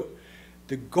wrote,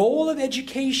 "The goal of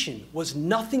education was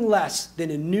nothing less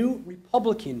than a new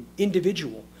Republican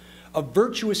individual, of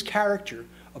virtuous character,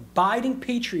 abiding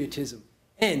patriotism,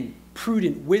 and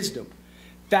prudent wisdom,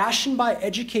 fashioned by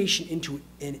education into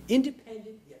an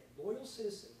independent yet loyal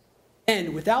citizen.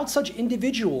 And without such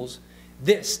individuals,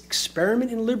 this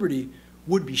experiment in liberty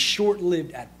would be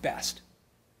short-lived at best."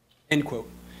 End quote.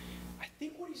 I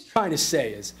think what he's trying to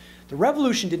say is The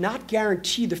revolution did not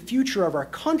guarantee the future of our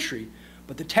country,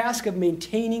 but the task of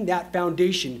maintaining that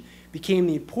foundation became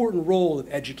the important role of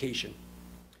education.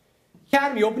 The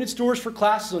Academy opened its doors for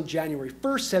classes on January 1st,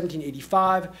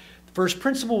 1785. The first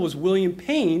principal was William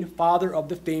Payne, father of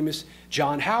the famous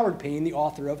John Howard Payne, the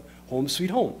author of Home Sweet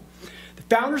Home. The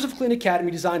founders of Clinton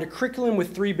Academy designed a curriculum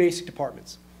with three basic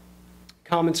departments: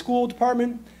 Common School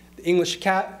Department, the English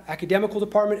Academical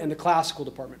Department, and the Classical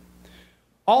Department.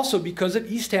 Also, because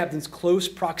of East Hampton's close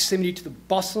proximity to the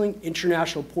bustling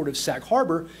international port of Sag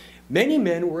Harbor, many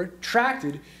men were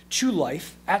attracted to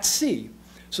life at sea.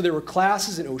 So there were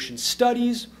classes in ocean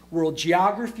studies, world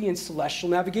geography, and celestial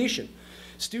navigation.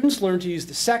 Students learned to use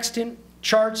the sextant,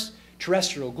 charts,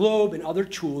 terrestrial globe, and other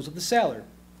tools of the sailor.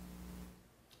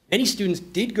 Many students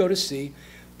did go to sea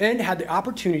and had the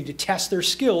opportunity to test their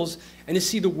skills and to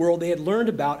see the world they had learned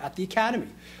about at the academy.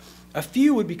 A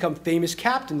few would become famous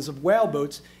captains of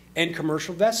whaleboats and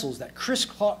commercial vessels that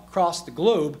crisscrossed the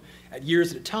globe at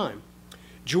years at a time.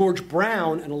 George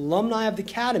Brown, an alumni of the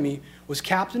academy, was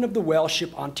captain of the whale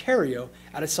ship Ontario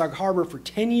out of Sag Harbor for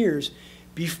 10 years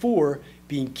before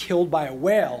being killed by a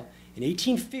whale in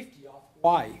 1850 off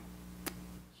Hawaii.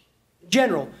 In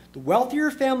general, the wealthier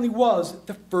a family was,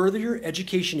 the further your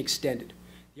education extended.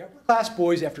 The upper-class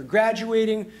boys, after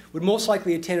graduating, would most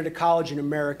likely attend a college in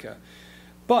America,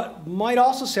 but might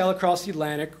also sail across the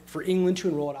Atlantic for England to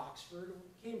enroll at Oxford or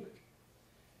Cambridge.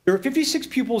 There were 56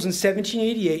 pupils in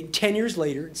 1788, and 10 years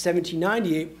later, in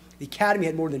 1798, the academy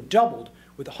had more than doubled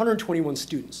with 121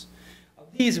 students. Of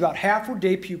these, about half were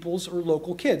day pupils or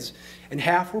local kids, and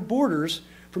half were boarders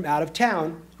from out of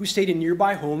town who stayed in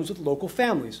nearby homes with local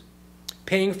families,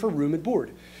 paying for room and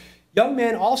board. Young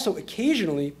men also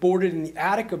occasionally boarded in the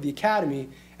attic of the academy,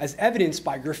 as evidenced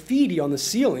by graffiti on the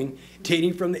ceiling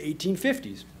dating from the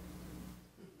 1850s.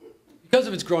 Because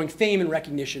of its growing fame and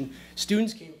recognition,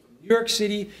 students came from New York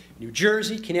City, New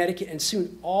Jersey, Connecticut, and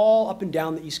soon all up and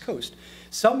down the East Coast.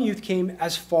 Some youth came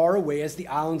as far away as the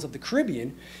islands of the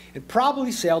Caribbean and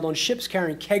probably sailed on ships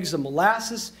carrying kegs of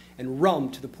molasses and rum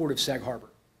to the port of Sag Harbor.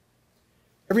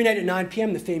 Every night at 9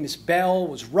 p.m., the famous bell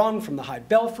was rung from the high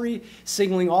belfry,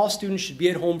 signaling all students should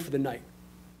be at home for the night.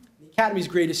 The Academy's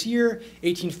greatest year,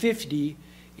 1815,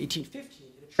 it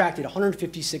attracted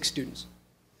 156 students.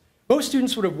 Most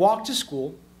students would have walked to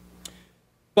school,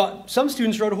 but some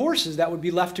students rode horses that would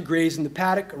be left to graze in the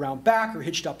paddock around back or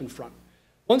hitched up in front.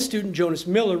 One student, Jonas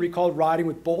Miller, recalled riding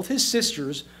with both his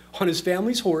sisters on his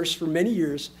family's horse for many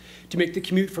years to make the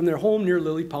commute from their home near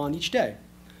Lily Pond each day.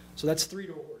 So that's 3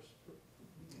 to a horse.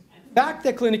 The fact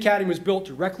that Clinton Academy was built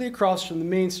directly across from the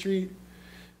main street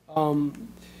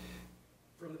from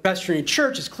the Presbyterian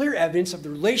Church is clear evidence of the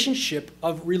relationship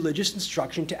of religious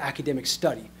instruction to academic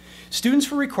study. Students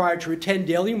were required to attend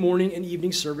daily morning and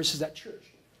evening services at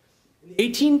church. In the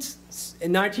 18th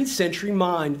and 19th century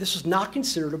mind, this was not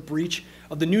considered a breach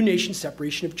of the new nation's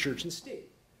separation of church and state.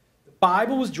 The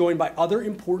Bible was joined by other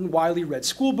important widely read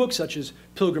school books such as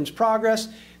Pilgrim's Progress,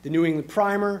 the New England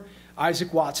Primer,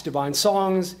 Isaac Watts' Divine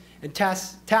Songs, and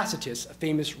Tacitus, a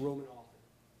famous Roman author.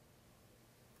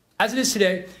 As it is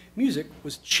today, music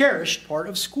was a cherished part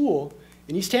of school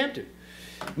in East Hampton.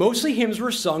 Mostly hymns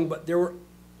were sung, but there were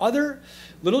other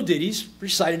little ditties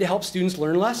recited to help students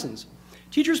learn lessons.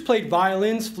 Teachers played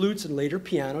violins, flutes, and later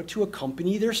piano to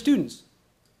accompany their students.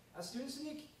 As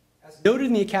noted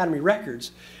in the Academy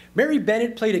records, Mary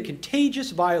Bennett played a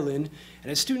contagious violin,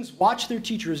 and as students watched their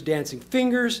teachers dancing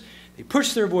fingers, they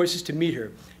pushed their voices to meet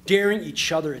her, daring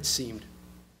each other, it seemed.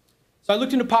 So I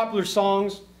looked into popular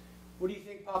songs. What do you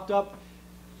think popped up?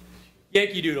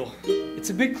 Yankee Doodle. It's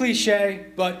a big cliche,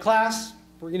 but class,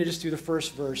 we're going to just do the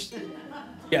first verse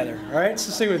together, all right?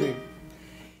 So sing with me.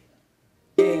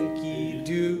 Yankee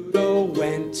Doodle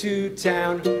went to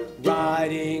town,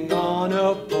 riding on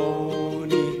a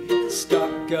pony,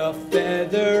 stuck a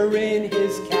feather in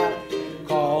his cap,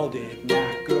 called it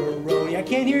macaroni. I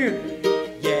can't hear you.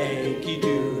 Yankee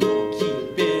Doodle,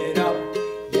 keep it up.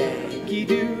 Yankee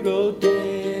Doodle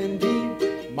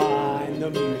dandy, mind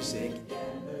the music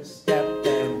and the step,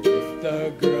 and with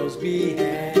the girls be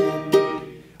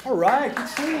handy. All right, good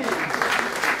singing.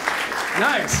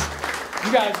 Nice.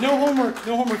 You guys, no homework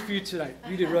for you tonight.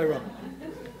 You did really well.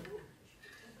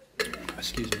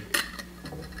 Excuse me.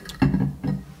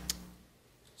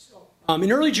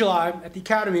 In early July, at the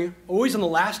Academy, always on the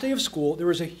last day of school, there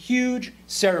was a huge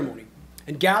ceremony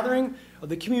and gathering of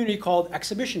the community called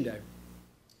Exhibition Day.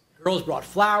 Girls brought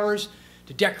flowers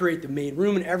to decorate the main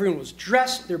room, and everyone was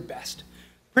dressed their best.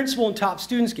 Principal and top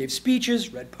students gave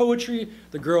speeches, read poetry,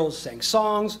 the girls sang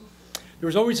songs. There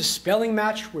was always a spelling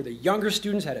match where the younger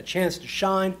students had a chance to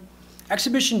shine.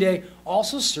 Exhibition Day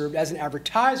also served as an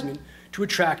advertisement to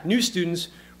attract new students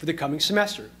for the coming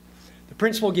semester. The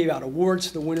principal gave out awards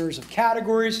to the winners of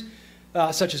categories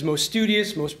such as most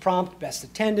studious, most prompt, best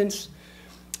attendance,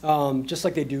 just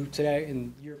like they do today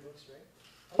in yearbooks, right?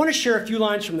 I want to share a few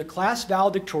lines from the class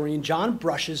valedictorian John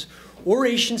Brush's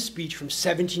oration speech from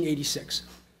 1786.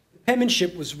 The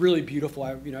penmanship was really beautiful.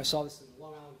 I saw this in the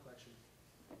Long Island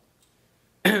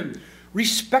collection.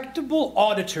 Respectable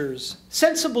auditors,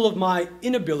 sensible of my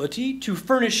inability to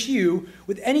furnish you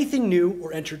with anything new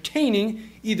or entertaining,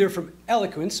 either from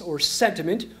eloquence or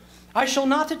sentiment, I shall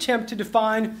not attempt to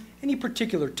define any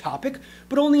particular topic,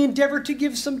 but only endeavor to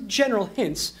give some general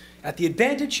hints at the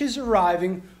advantages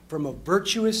arising from a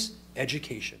virtuous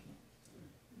education.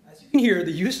 As you can hear,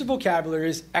 the use of vocabulary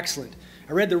is excellent.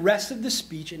 I read the rest of the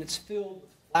speech, and it's filled with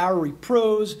flowery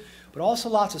prose, but also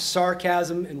lots of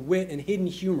sarcasm and wit and hidden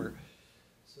humor.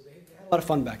 A lot of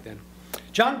fun back then.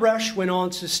 John Brush went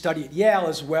on to study at Yale,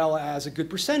 as well as a good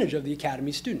percentage of the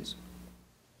Academy students.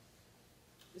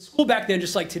 In school back then,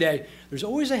 just like today, there's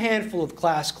always a handful of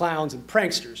class clowns and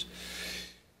pranksters.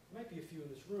 There might be a few in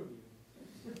this room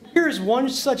even. Here's one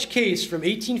such case from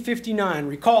 1859,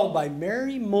 recalled by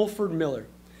Mary Mulford Miller.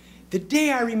 The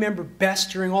day I remember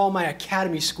best during all my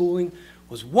Academy schooling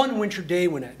was one winter day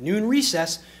when at noon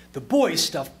recess, the boys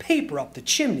stuffed paper up the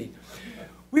chimney.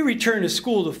 We returned to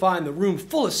school to find the room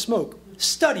full of smoke.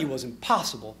 Study was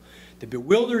impossible. The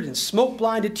bewildered and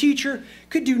smoke-blinded teacher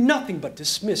could do nothing but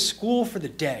dismiss school for the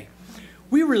day.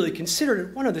 We really considered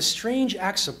it one of the strange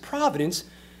acts of Providence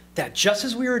that just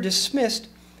as we were dismissed,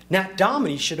 Nat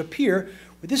Dominy should appear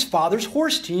with his father's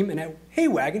horse team and a hay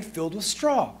wagon filled with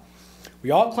straw.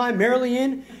 We all climbed merrily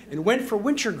in and went for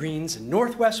wintergreens in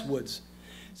northwest woods.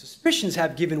 Suspicions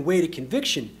have given way to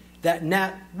conviction that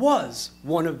Nat was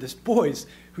one of the boys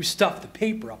who stuffed the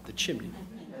paper up the chimney.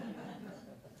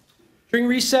 During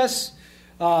recess,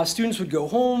 students would go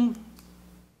home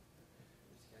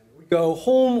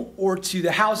or to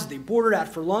the houses they boarded at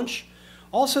for lunch.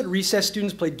 Also at recess,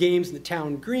 students played games in the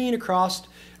town green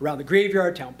around the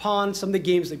graveyard, town pond. Some of the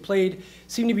games they played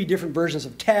seemed to be different versions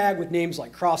of tag with names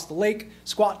like Cross the Lake,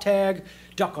 Squat Tag,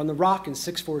 Duck on the Rock, and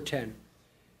 6-4-10.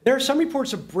 There are some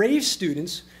reports of brave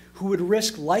students who would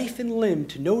risk life and limb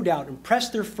to no doubt impress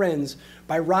their friends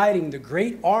by riding the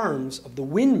great arms of the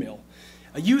windmill.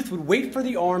 A youth would wait for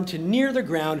the arm to near the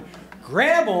ground,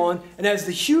 grab on, and as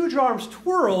the huge arms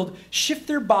twirled, shift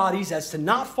their bodies as to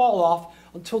not fall off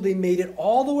until they made it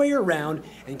all the way around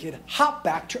and could hop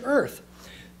back to earth.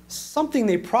 Something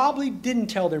they probably didn't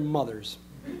tell their mothers.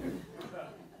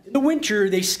 In the winter,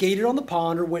 they skated on the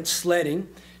pond or went sledding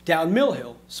down Mill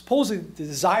Hill. Supposedly, the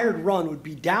desired run would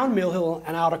be down Mill Hill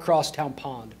and out across Town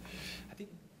Pond. I think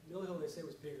Mill Hill, they say,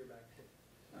 was bigger back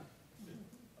then.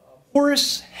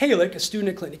 Horace Halleck, a student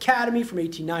at Clinton Academy from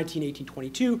 1819 to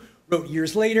 1822, wrote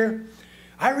years later,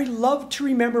 I would love to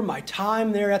remember my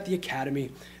time there at the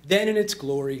Academy, then in its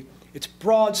glory, its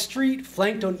broad street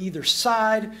flanked on either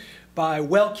side by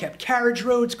well-kept carriage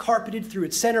roads, carpeted through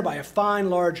its center by a fine,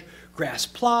 large grass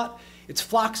plot, its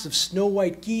flocks of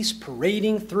snow-white geese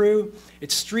parading through.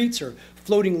 Its streets are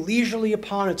floating leisurely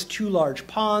upon its two large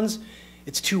ponds.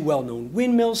 Its two well-known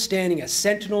windmills standing as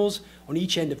sentinels on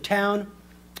each end of town.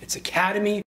 Its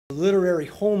academy, the literary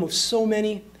home of so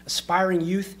many aspiring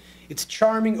youth. Its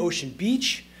charming ocean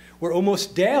beach, where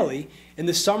almost daily in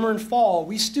the summer and fall,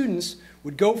 we students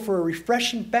would go for a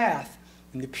refreshing bath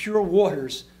in the pure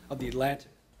waters of the Atlantic.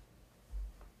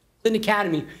 Clinton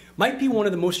Academy might be one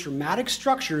of the most dramatic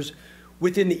structures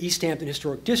within the East Hampton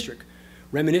Historic District,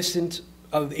 reminiscent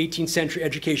of 18th century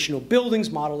educational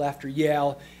buildings modeled after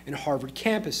Yale and Harvard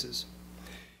campuses.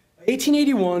 By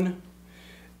 1881,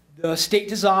 the state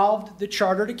dissolved the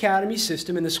chartered academy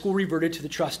system and the school reverted to the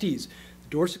trustees. The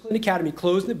doors to Clinton Academy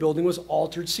closed and the building was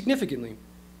altered significantly.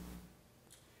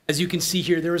 As you can see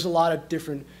here, there was a lot of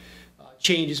different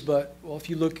changes, but well, if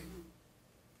you look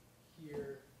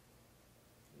here,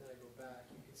 and then I go back,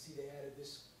 you can see they added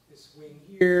this wing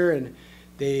here, and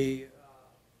the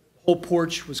whole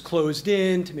porch was closed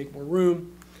in to make more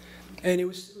room. And it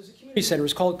was a community center. It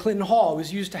was called Clinton Hall. It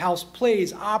was used to house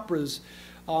plays, operas.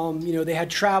 They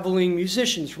had traveling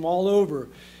musicians from all over.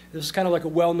 This was kind of like a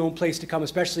well-known place to come,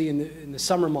 especially in the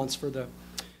summer months for the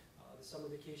summer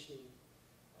vacationing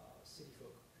city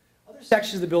folk. Other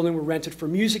sections of the building were rented for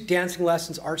music, dancing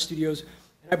lessons, art studios,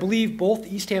 and I believe both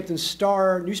the East Hampton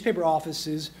Star newspaper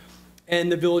offices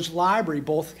and the village library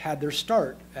both had their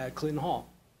start at Clinton Hall.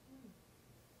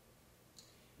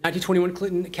 In 1921,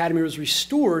 Clinton Academy was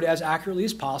restored as accurately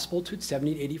as possible to its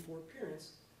 1784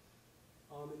 appearance,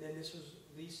 and then this was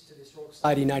leased to the Historical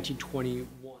Society in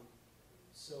 1921.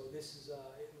 So this is,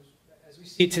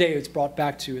 see today it's brought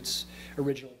back to its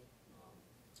original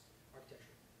architecture.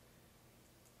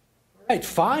 All right,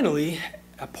 finally,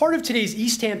 a part of today's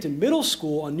East Hampton Middle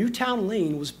School on Newtown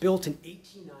Lane was built in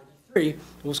 1893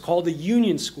 and was called the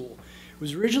Union School. It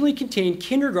was originally contained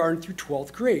kindergarten through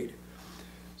 12th grade.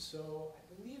 So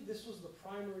I believe this was the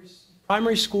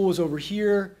primary school was over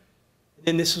here, and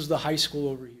then this was the high school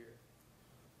over here.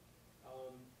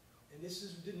 And this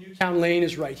is the Newtown Lane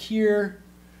is right here.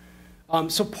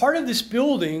 So part of this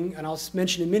building, and I'll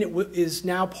mention in a minute, is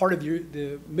now part of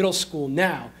the middle school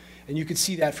now. And you can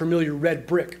see that familiar red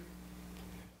brick.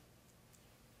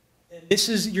 And this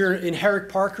is, you're in Herrick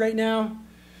Park right now.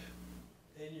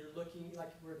 And you're looking,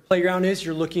 like where the playground is,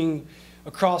 you're looking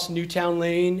across Newtown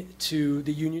Lane to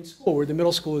the Union School, where the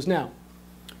middle school is now.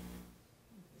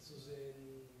 This was in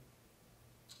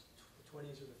the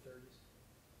 20s or the 30s.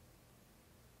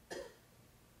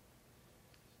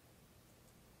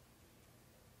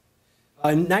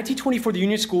 In 1924, the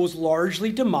Union School was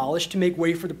largely demolished to make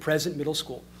way for the present middle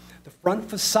school. The front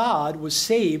facade was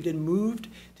saved and moved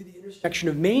to the intersection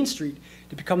of Main Street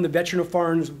to become the Veteran of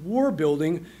Foreign War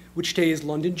building, which today is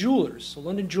London Jewelers. So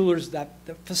London Jewelers, the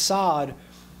facade,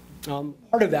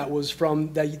 part of that was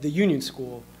from the Union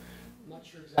School. I'm not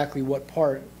sure exactly what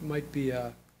part. It might be, it might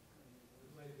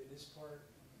have been this part.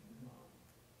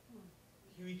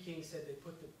 Huey King said they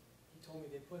put he told me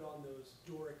they put on those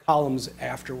Doric columns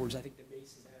afterwards. I think the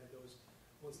Masons added those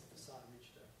once the facade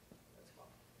reached that spot.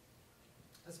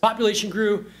 As the population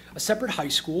grew, a separate high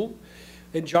school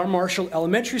and John Marshall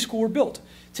Elementary School were built.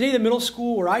 Today, the middle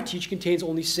school where I teach contains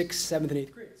only 6th, 7th, and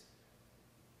 8th grades.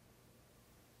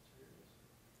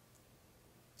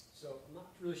 So I'm not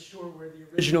really sure where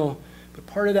the original, but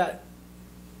part of that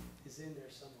is in there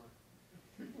somewhere.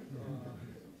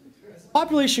 As the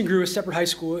population grew, a separate high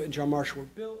school and John Marshall were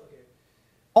built. Okay.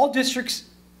 All districts,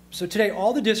 so today,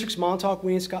 all the districts, Montauk,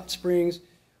 Wayne, Scott Springs,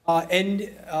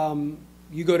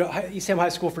 you go to East Hampton High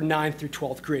School for 9th through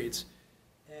 12th grades.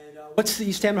 And what's the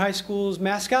East Hampton High School's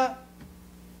mascot?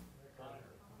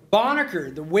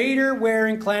 Bonneker, the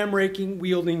waiter-wearing, clam-raking,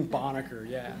 wielding Bonneker,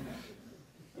 yeah.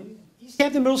 In East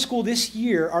Hampton Middle School this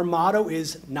year, our motto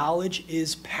is, knowledge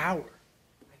is power.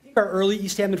 I think our early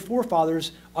East Hampton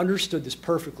forefathers understood this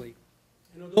perfectly.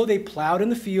 And although they plowed in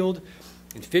the field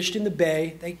and fished in the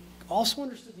bay, they also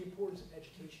understood the importance of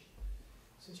education.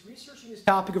 Since researching this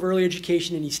topic of early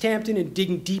education in East Hampton and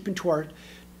digging deep into our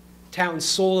town's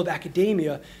soul of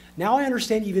academia, now I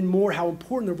understand even more how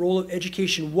important the role of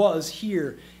education was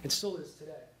here and still is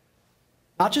today.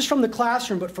 Not just from the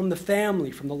classroom, but from the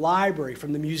family, from the library,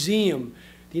 from the museum,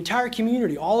 the entire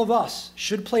community. All of us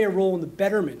should play a role in the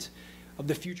betterment of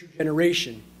the future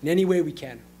generation in any way we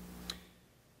can.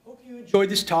 Hope you enjoyed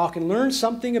this talk and learned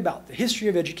something about the history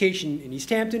of education in East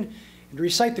Hampton, and to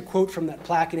recite the quote from that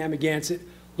plaque in Amagansett,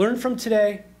 learn from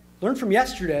today, learn from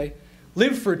yesterday,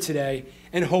 live for today,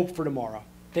 and hope for tomorrow.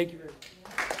 Thank you very much.